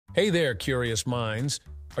Hey there, curious minds.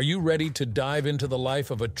 Are you ready to dive into the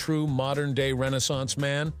life of a true modern-day Renaissance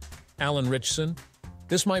man, Alan Ritchson?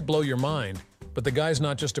 This might blow your mind, but the guy's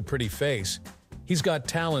not just a pretty face. He's got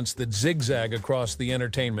talents that zigzag across the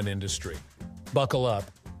entertainment industry. Buckle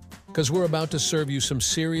up, because we're about to serve you some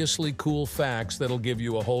seriously cool facts that'll give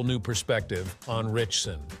you a whole new perspective on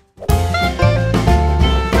Ritchson.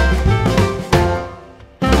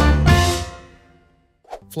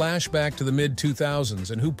 Flashback to the mid-2000s,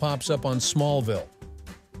 and who pops up on Smallville?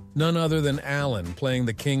 None other than Alan, playing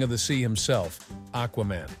the king of the sea himself,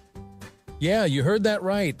 Aquaman. Yeah, you heard that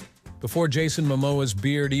right. Before Jason Momoa's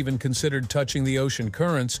beard even considered touching the ocean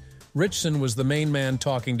currents, Ritchson was the main man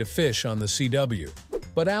talking to fish on the CW.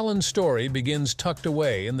 But Alan's story begins tucked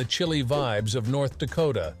away in the chilly vibes of North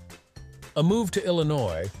Dakota. A move to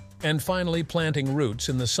Illinois, and finally planting roots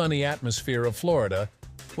in the sunny atmosphere of Florida,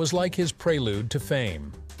 was like his prelude to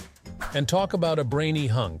fame. And talk about a brainy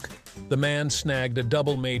hunk. The man snagged a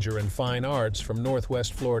double major in fine arts from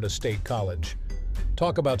Northwest Florida State College.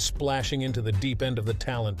 Talk about splashing into the deep end of the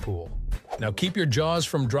talent pool. Now keep your jaws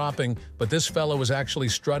from dropping, but this fellow was actually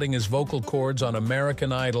strutting his vocal cords on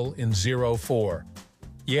American Idol in 04.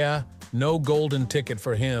 Yeah, no golden ticket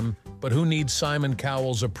for him, but who needs Simon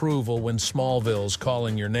Cowell's approval when Smallville's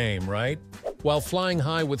calling your name, right? While flying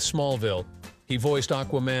high with Smallville, he voiced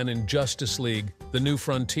Aquaman in Justice League, The New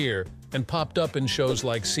Frontier, and popped up in shows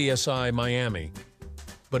like CSI Miami.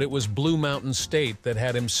 But it was Blue Mountain State that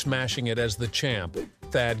had him smashing it as the champ,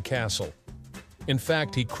 Thad Castle. In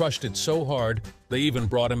fact, he crushed it so hard, they even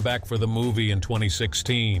brought him back for the movie in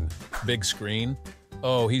 2016. Big screen?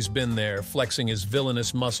 Oh, he's been there, flexing his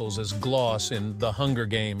villainous muscles as Gloss in The Hunger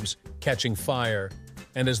Games, Catching Fire,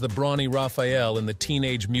 and as the brawny Raphael in the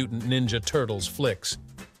Teenage Mutant Ninja Turtles flicks.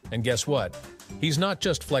 And guess what? He's not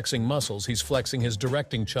just flexing muscles, he's flexing his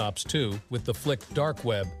directing chops too, with the flick Dark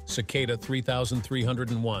Web, Cicada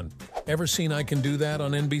 3301. Ever seen I Can Do That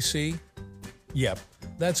on NBC? Yep,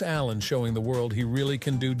 that's Alan showing the world he really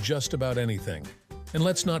can do just about anything. And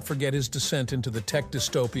let's not forget his descent into the tech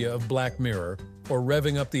dystopia of Black Mirror, or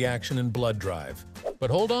revving up the action in Blood Drive. But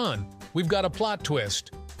hold on, we've got a plot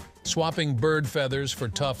twist. Swapping bird feathers for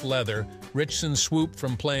tough leather, Ritchson swooped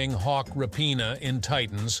from playing Hawk Rapina in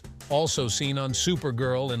Titans, also seen on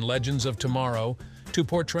Supergirl in Legends of Tomorrow, to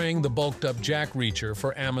portraying the bulked-up Jack Reacher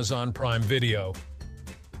for Amazon Prime Video.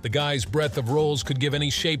 The guy's breadth of roles could give any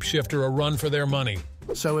shapeshifter a run for their money.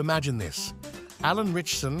 So imagine this. Alan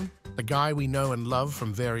Ritchson, the guy we know and love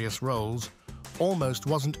from various roles, almost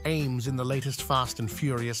wasn't Ames in the latest Fast and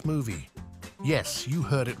Furious movie. Yes, you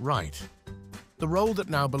heard it right. The role that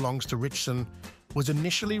now belongs to Ritchson was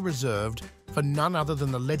initially reserved for none other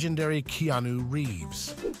than the legendary Keanu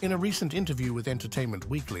Reeves. In a recent interview with Entertainment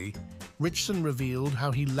Weekly, Ritchson revealed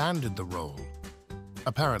how he landed the role.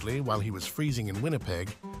 Apparently, while he was freezing in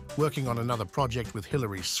Winnipeg, working on another project with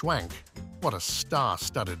Hilary Swank, what a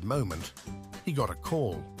star-studded moment, he got a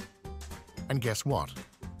call. And guess what?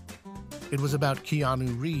 It was about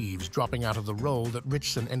Keanu Reeves dropping out of the role that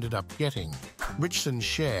Ritchson ended up getting. Ritchson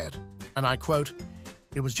shared, and I quote,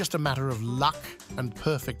 "It was just a matter of luck and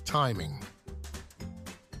perfect timing.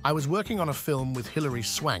 I was working on a film with Hilary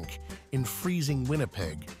Swank in freezing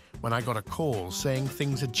Winnipeg when I got a call saying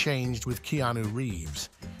things had changed with Keanu Reeves,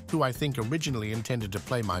 who I think originally intended to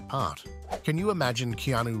play my part. Can you imagine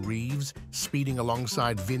Keanu Reeves speeding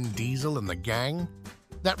alongside Vin Diesel and the gang?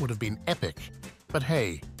 That would have been epic. But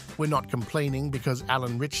hey, we're not complaining because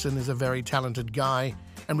Alan Ritchson is a very talented guy,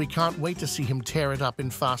 and we can't wait to see him tear it up in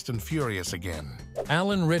Fast and Furious again."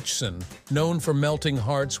 Alan Ritchson, known for melting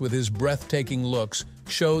hearts with his breathtaking looks,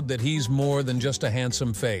 showed that he's more than just a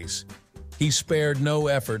handsome face. He spared no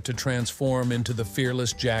effort to transform into the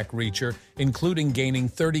fearless Jack Reacher, including gaining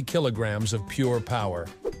 30 kilograms of pure power.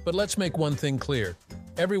 But let's make one thing clear.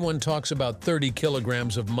 Everyone talks about 30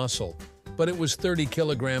 kilograms of muscle, but it was 30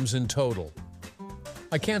 kilograms in total.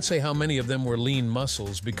 I can't say how many of them were lean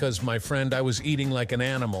muscles because, my friend, I was eating like an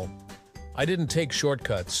animal. I didn't take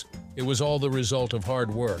shortcuts. It was all the result of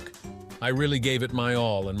hard work. I really gave it my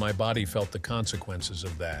all, and my body felt the consequences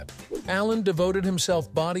of that. Alan devoted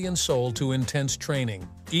himself body and soul to intense training,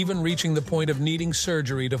 even reaching the point of needing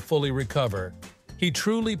surgery to fully recover. He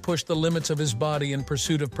truly pushed the limits of his body in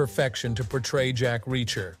pursuit of perfection to portray Jack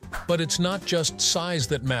Reacher. But it's not just size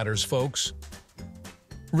that matters, folks.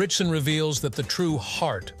 Ritchson reveals that the true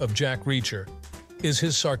heart of Jack Reacher is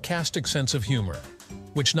his sarcastic sense of humor,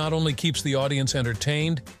 which not only keeps the audience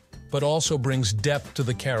entertained, but also brings depth to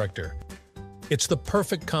the character. It's the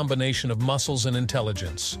perfect combination of muscles and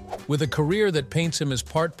intelligence, with a career that paints him as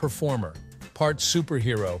part performer, part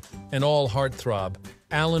superhero, and all heartthrob.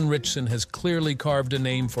 Alan Ritchson has clearly carved a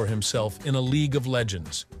name for himself in a league of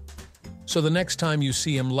legends. So the next time you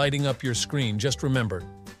see him lighting up your screen, just remember,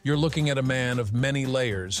 you're looking at a man of many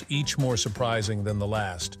layers, each more surprising than the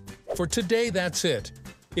last. For today, that's it.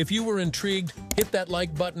 If you were intrigued, hit that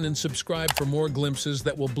like button and subscribe for more glimpses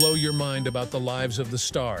that will blow your mind about the lives of the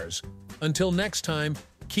stars. Until next time,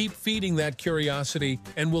 keep feeding that curiosity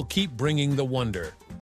and we'll keep bringing the wonder.